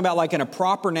it's talking about like in a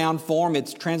proper noun form,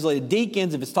 it's translated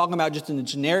deacons. If it's talking about just in the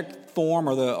generic form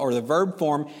or the verb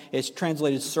form, it's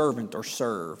translated servant or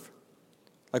serve.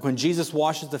 Like when Jesus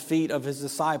washes the feet of his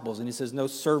disciples and he says, no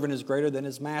servant is greater than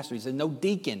his master. He said, no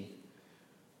deacon,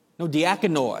 no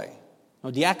diakonoi,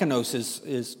 no diakonos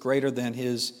is greater than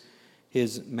his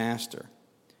master.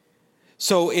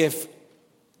 So if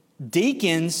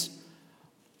deacons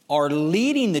are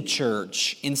leading the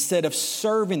church instead of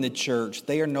serving the church,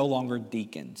 they are no longer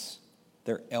deacons.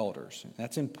 They're elders.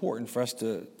 That's important for us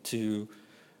to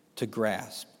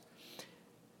grasp.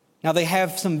 Now, they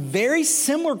have some very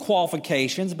similar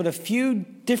qualifications, but a few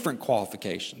different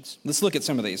qualifications. Let's look at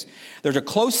some of these. There's a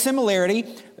close similarity.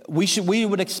 We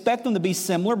would expect them to be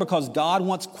similar because God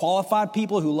wants qualified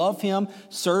people who love him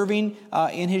serving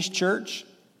in his church.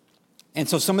 And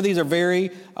so some of these are very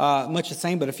much the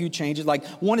same, but a few changes. Like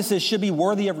one, it says should be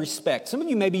worthy of respect. Some of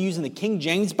you may be using the King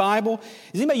James Bible.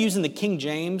 Is anybody using the King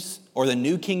James or the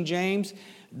New King James?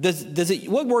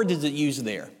 What word does it use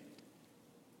there?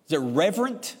 Is it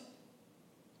reverent?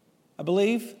 I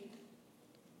believe.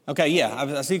 Okay,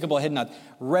 yeah, I see a couple of head nods.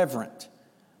 Reverent.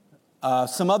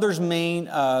 Some others mean,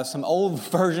 some old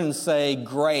versions say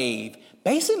grave.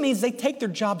 Basically means they take their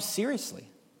job seriously.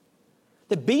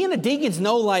 That being a deacon is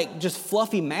no like just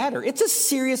fluffy matter. It's a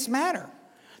serious matter.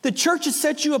 The church has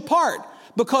set you apart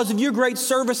because of your great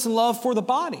service and love for the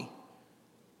body.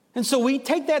 And so we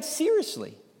take that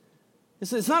seriously.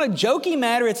 It's not a joking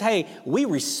matter. It's, hey, we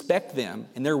respect them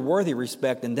and they're worthy of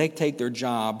respect and they take their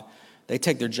job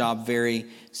very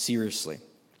seriously.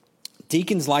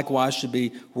 Deacons likewise should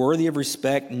be worthy of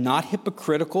respect, not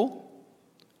hypocritical.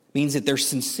 Means that they're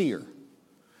sincere.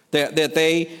 That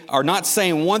they are not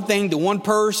saying one thing to one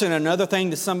person and another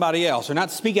thing to somebody else. They're not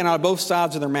speaking out of both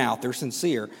sides of their mouth. They're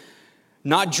sincere.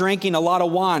 Not drinking a lot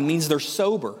of wine means they're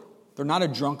sober. They're not a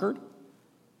drunkard.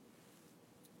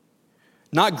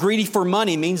 Not greedy for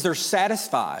money means they're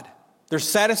satisfied. They're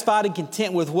satisfied and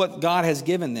content with what God has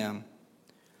given them.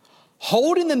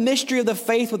 Holding the mystery of the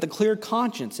faith with a clear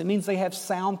conscience. It means they have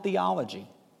sound theology.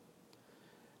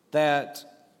 That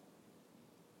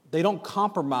they don't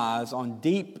compromise on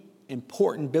deep,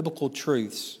 important biblical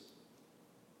truths.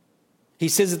 He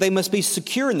says that they must be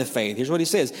secure in the faith. Here's what he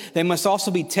says. They must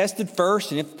also be tested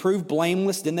first, and if proved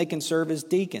blameless, then they can serve as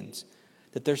deacons.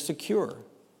 That they're secure.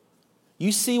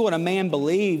 You see what a man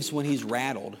believes when he's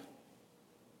rattled,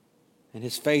 and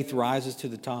his faith rises to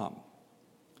the top.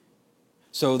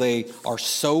 So they are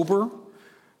sober,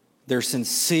 they're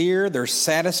sincere, they're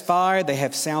satisfied, they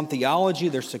have sound theology,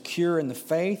 they're secure in the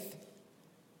faith.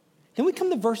 Then we come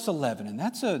to verse 11, and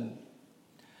that's a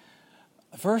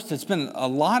verse that's been a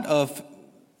lot of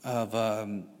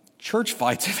church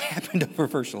fights have happened over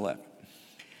verse 11.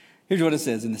 Here's what it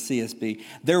says in the CSB.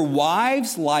 Their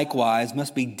wives likewise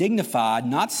must be dignified,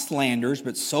 not slanderers,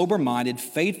 but sober-minded,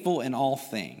 faithful in all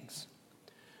things.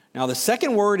 Now, the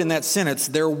second word in that sentence,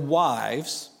 their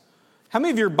wives. How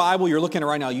many of your Bible you're looking at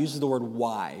right now uses the word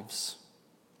wives?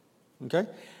 Okay.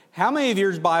 How many of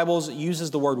your Bibles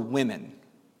uses the word women?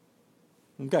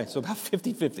 Okay, so about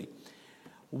 50-50.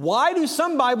 Why do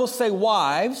some Bibles say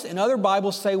wives and other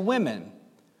Bibles say women?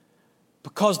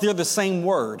 Because they're the same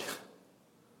word.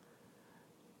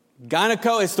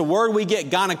 It's the word we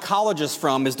get gynecologist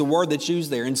from, is the word that's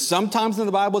used there. And sometimes in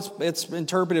the Bible it's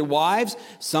interpreted wives,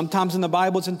 sometimes in the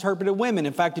Bible it's interpreted women.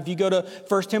 In fact, if you go to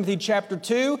 1 Timothy chapter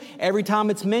 2, every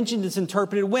time it's mentioned, it's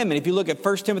interpreted women. If you look at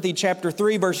 1 Timothy chapter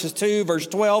 3, verses 2, verse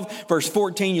 12, verse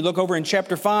 14, you look over in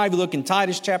chapter 5, you look in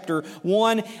Titus chapter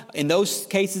 1, in those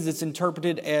cases it's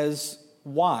interpreted as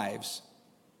wives.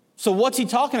 So what's he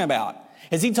talking about?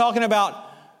 Is he talking about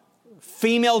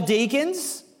female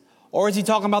deacons? Or is he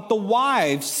talking about the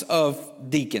wives of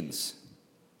deacons?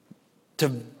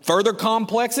 To further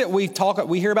complex it, we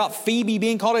hear about Phoebe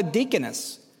being called a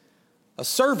deaconess, a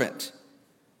servant.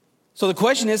 So the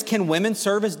question is, can women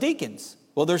serve as deacons?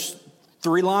 Well, there's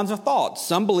three lines of thought.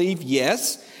 Some believe,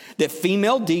 yes, that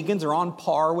female deacons are on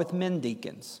par with men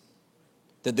deacons.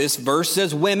 That this verse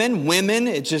says women,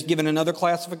 it's just given another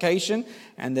classification,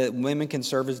 and that women can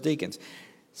serve as deacons.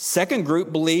 Second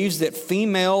group believes that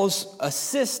females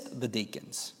assist the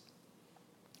deacons.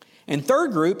 And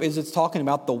third group is it's talking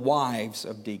about the wives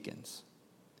of deacons.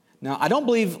 Now, I don't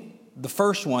believe the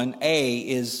first one,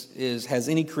 A, has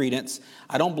any credence.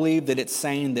 I don't believe that it's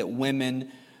saying that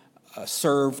women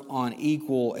serve on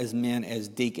equal as men as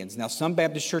deacons. Now, some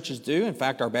Baptist churches do. In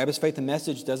fact, our Baptist Faith and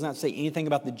Message does not say anything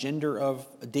about the gender of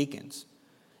deacons.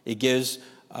 It gives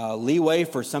leeway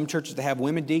for some churches to have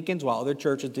women deacons, while other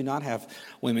churches do not have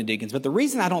women deacons. But the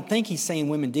reason I don't think he's saying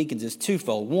women deacons is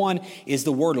twofold. One is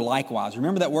the word likewise.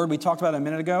 Remember that word we talked about a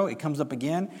minute ago? It comes up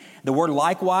again. The word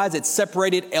likewise, it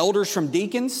separated elders from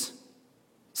deacons,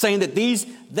 saying that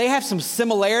they have some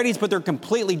similarities, but they're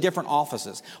completely different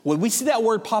offices. When we see that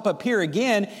word pop up here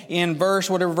again in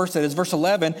whatever verse that is, verse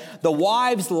 11, the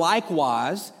wives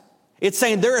likewise, it's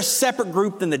saying they're a separate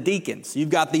group than the deacons. You've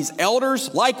got these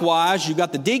elders likewise, you've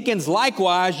got the deacons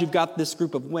likewise, you've got this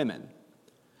group of women.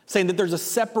 Saying that there's a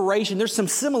separation, there's some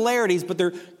similarities, but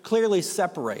they're clearly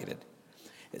separated.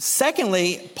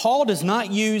 Secondly, Paul does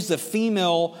not use the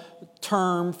female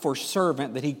term for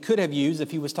servant that he could have used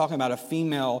if he was talking about a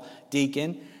female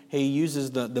deacon. He uses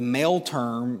the male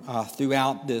term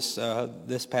throughout this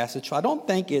passage. So I don't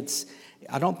think it's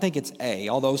A,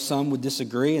 although some would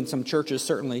disagree, and some churches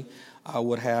certainly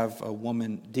would have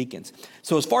woman deacons.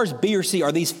 So as far as B or C,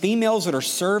 are these females that are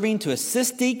serving to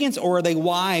assist deacons, or are they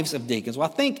wives of deacons? Well,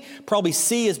 I think probably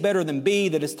C is better than B,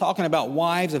 that is talking about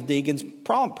wives of deacons,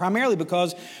 primarily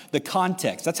because the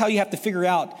context. That's how you have to figure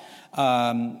out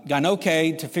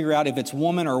gynoke, to figure out if it's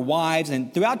woman or wives.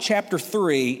 And throughout chapter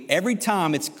 3, every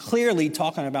time it's clearly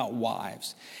talking about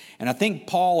wives. And I think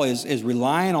Paul is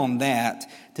relying on that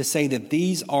to say that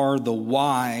these are the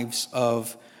wives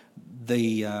of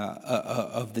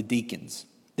the deacons.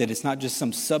 That it's not just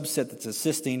some subset that's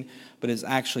assisting, but it's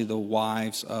actually the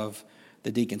wives of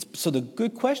the deacons. So the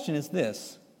good question is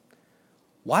this: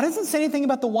 why doesn't it say anything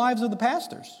about the wives of the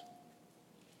pastors?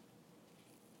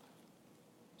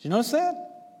 Did you notice that?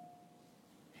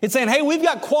 It's saying, hey, we've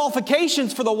got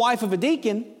qualifications for the wife of a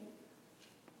deacon,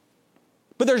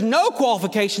 but there's no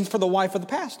qualifications for the wife of the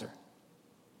pastor.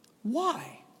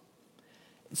 Why?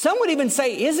 Some would even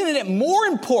say, isn't it more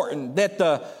important that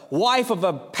the wife of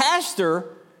a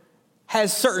pastor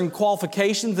has certain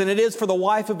qualifications than it is for the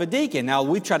wife of a deacon? Now,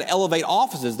 we try to elevate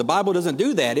offices. The Bible doesn't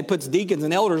do that. It puts deacons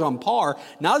and elders on par.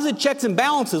 Now, as it checks and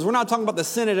balances, we're not talking about the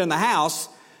Senate and the House,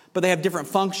 but they have different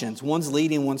functions. One's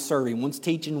leading, one's serving, one's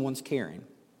teaching, one's caring.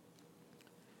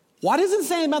 Why does it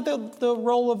say about the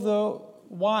role of the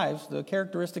wives, the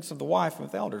characteristics of the wife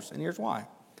with elders? And here's why.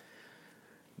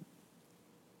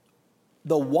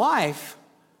 The wife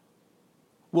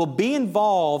will be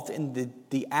involved in the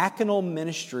diaconal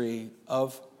ministry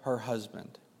of her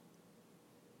husband.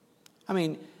 I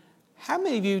mean, how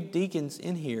many of you deacons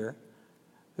in here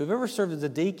who've ever served as a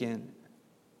deacon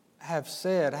have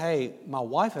said, hey, my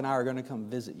wife and I are going to come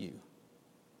visit you?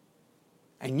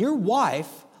 And your wife,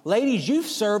 ladies, you've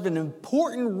served an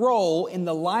important role in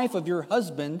the life of your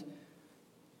husband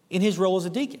in his role as a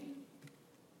deacon.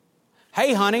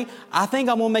 Hey, honey, I think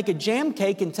I'm going to make a jam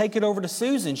cake and take it over to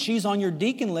Susan. She's on your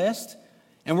deacon list,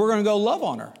 and we're going to go love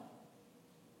on her.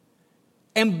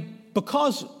 And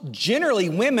because generally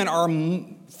women are,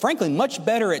 frankly, much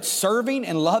better at serving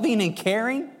and loving and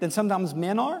caring than sometimes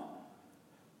men are,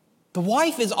 the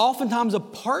wife is oftentimes a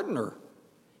partner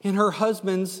in her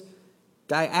husband's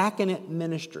diaconate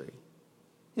ministry.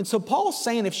 And so Paul's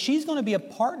saying if she's going to be a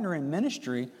partner in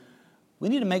ministry, we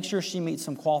need to make sure she meets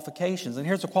some qualifications. And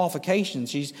here's the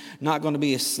qualifications. She's not going to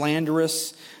be a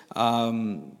slanderous.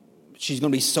 She's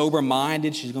going to be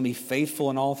sober-minded. She's going to be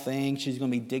faithful in all things. She's going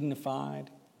to be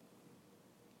dignified.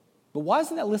 But why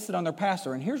isn't that listed on their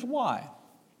pastor? And here's why.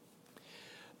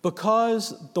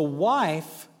 Because the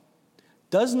wife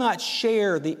does not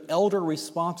share the elder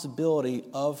responsibility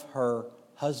of her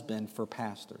husband for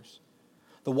pastors.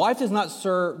 The wife does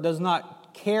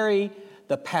not carry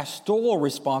the pastoral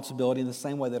responsibility in the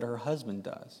same way that her husband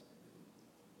does.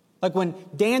 Like when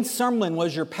Dan Sumlin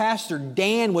was your pastor,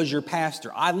 Dan was your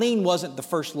pastor. Eileen wasn't the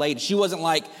first lady. She wasn't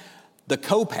like the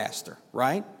co-pastor,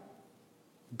 right?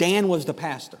 Dan was the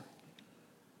pastor.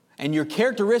 And your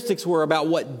characteristics were about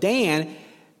what Dan,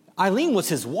 Eileen was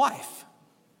his wife.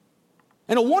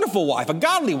 And a wonderful wife, a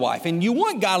godly wife. And you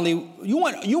want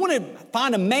to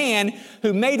find a man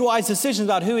who made wise decisions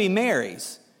about who he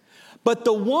marries. But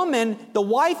the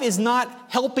wife is not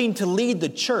helping to lead the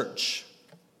church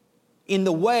in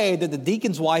the way that the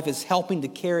deacon's wife is helping to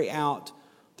carry out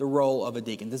the role of a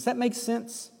deacon. Does that make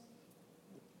sense?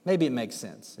 Maybe it makes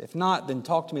sense. If not, then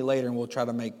talk to me later and we'll try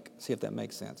to see if that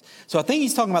makes sense. So I think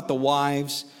he's talking about the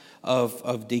wives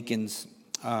of deacons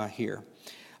here.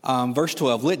 Verse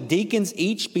 12, let deacons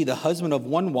each be the husband of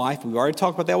one wife. We've already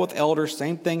talked about that with elders.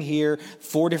 Same thing here.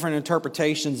 4 different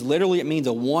interpretations. Literally, it means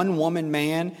a one-woman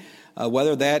man.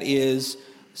 Whether that is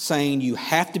saying you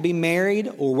have to be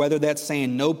married, or whether that's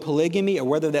saying no polygamy, or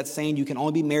whether that's saying you can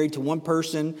only be married to one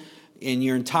person in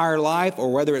your entire life,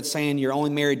 or whether it's saying you're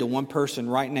only married to one person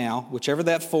right now. Whichever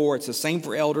that's for, it's the same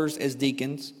for elders as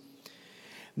deacons.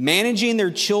 managing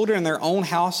their children and their own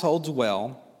households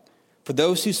well. For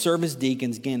those who serve as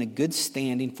deacons gain a good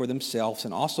standing for themselves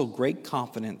and also great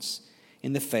confidence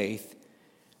in the faith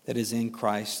that is in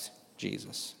Christ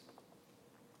Jesus.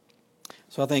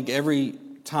 So I think every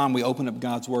time we open up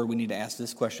God's Word, we need to ask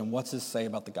this question: what's this say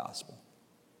about the gospel?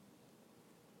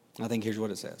 I think here's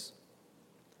what it says.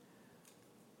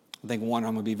 I think one,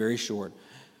 I'm going to be very short,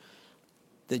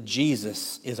 that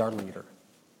Jesus is our leader.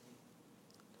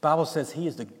 The Bible says he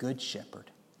is the good shepherd.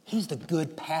 He's the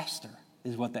good pastor,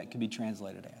 is what that could be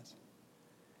translated as.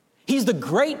 He's the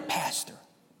great pastor.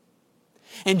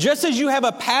 And just as you have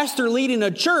a pastor leading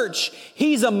a church,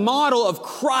 he's a model of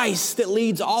Christ that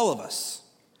leads all of us.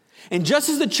 And just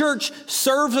as the church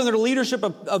serves under the leadership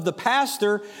of the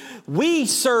pastor,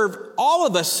 all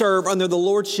of us serve under the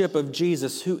lordship of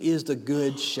Jesus, who is the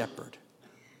good shepherd.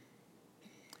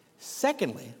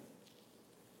 Secondly,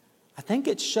 I think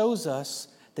it shows us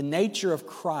the nature of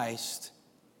Christ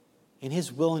in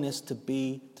his willingness to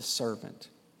be the servant.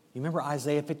 You remember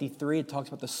Isaiah 53? It talks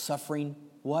about the suffering,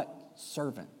 what?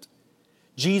 Servant.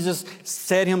 Jesus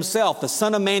said himself, the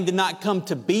Son of Man did not come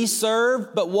to be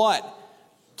served, but what?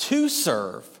 To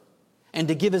serve and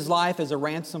to give his life as a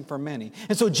ransom for many.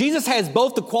 And so Jesus has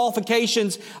both the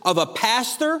qualifications of a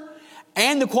pastor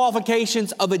and the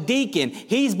qualifications of a deacon.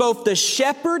 He's both the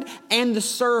shepherd and the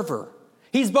server.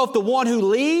 He's both the one who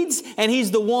leads and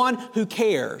he's the one who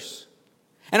cares.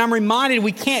 And I'm reminded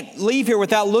we can't leave here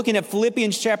without looking at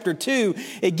Philippians chapter 2.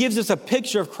 It gives us a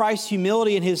picture of Christ's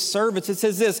humility and his service. It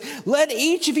says this: let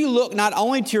each of you look not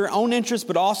only to your own interest,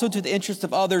 but also to the interest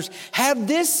of others. Have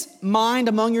this mind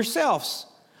among yourselves,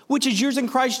 which is yours in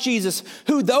Christ Jesus,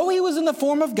 who though he was in the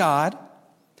form of God,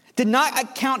 did not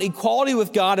account equality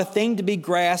with God a thing to be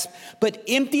grasped, but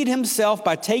emptied himself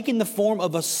by taking the form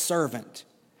of a servant.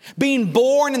 Being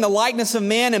born in the likeness of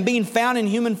men and being found in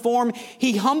human form,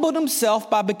 he humbled himself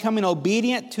by becoming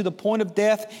obedient to the point of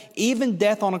death, even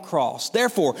death on a cross.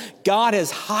 Therefore, God has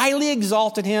highly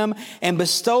exalted him and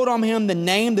bestowed on him the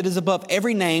name that is above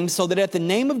every name, so that at the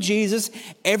name of Jesus,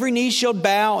 every knee shall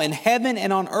bow in heaven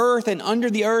and on earth and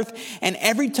under the earth, and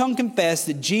every tongue confess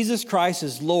that Jesus Christ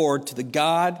is Lord, to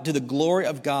the glory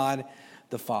of God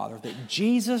the Father. That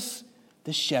Jesus,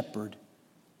 the shepherd,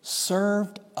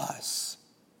 served us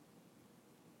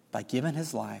by giving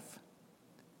his life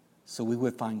so we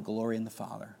would find glory in the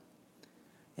Father.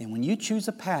 And when you choose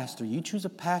a pastor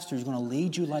who's going to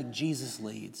lead you like Jesus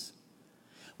leads.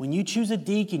 When you choose a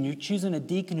deacon, you're choosing a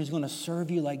deacon who's going to serve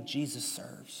you like Jesus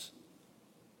serves,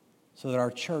 so that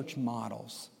our church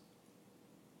models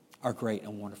our great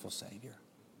and wonderful Savior.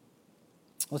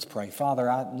 Let's pray.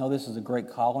 Father, I know this is a great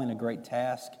calling, a great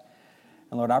task.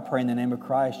 And Lord, I pray in the name of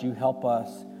Christ, you help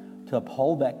us to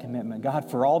uphold that commitment. God,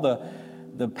 for all the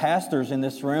pastors in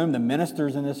this room, the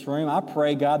ministers in this room, I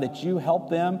pray, God, that you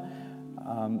help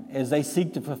them as they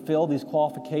seek to fulfill these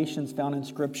qualifications found in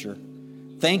Scripture.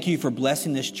 Thank you for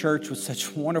blessing this church with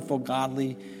such wonderful,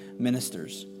 godly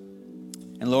ministers.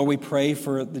 And Lord, we pray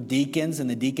for the deacons and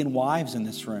the deacon wives in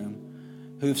this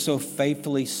room who have so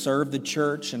faithfully served the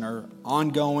church and are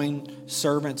ongoing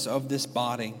servants of this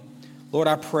body. Lord,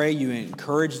 I pray you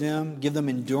encourage them, give them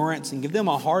endurance, and give them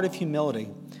a heart of humility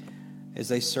as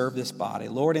they serve this body.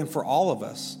 Lord, and for all of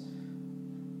us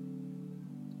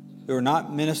who are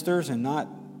not ministers and not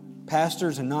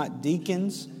pastors and not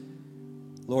deacons,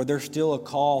 Lord, there's still a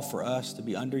call for us to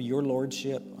be under your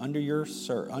lordship, under your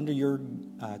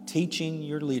teaching,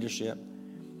 your leadership,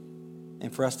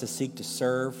 and for us to seek to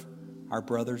serve our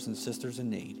brothers and sisters in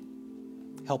need.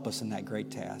 Help us in that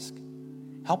great task.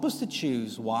 Help us to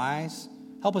choose wise.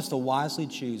 Help us to wisely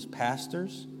choose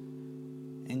pastors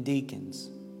and deacons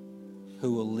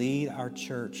who will lead our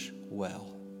church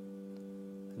well.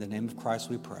 In the name of Christ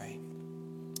we pray.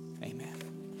 Amen.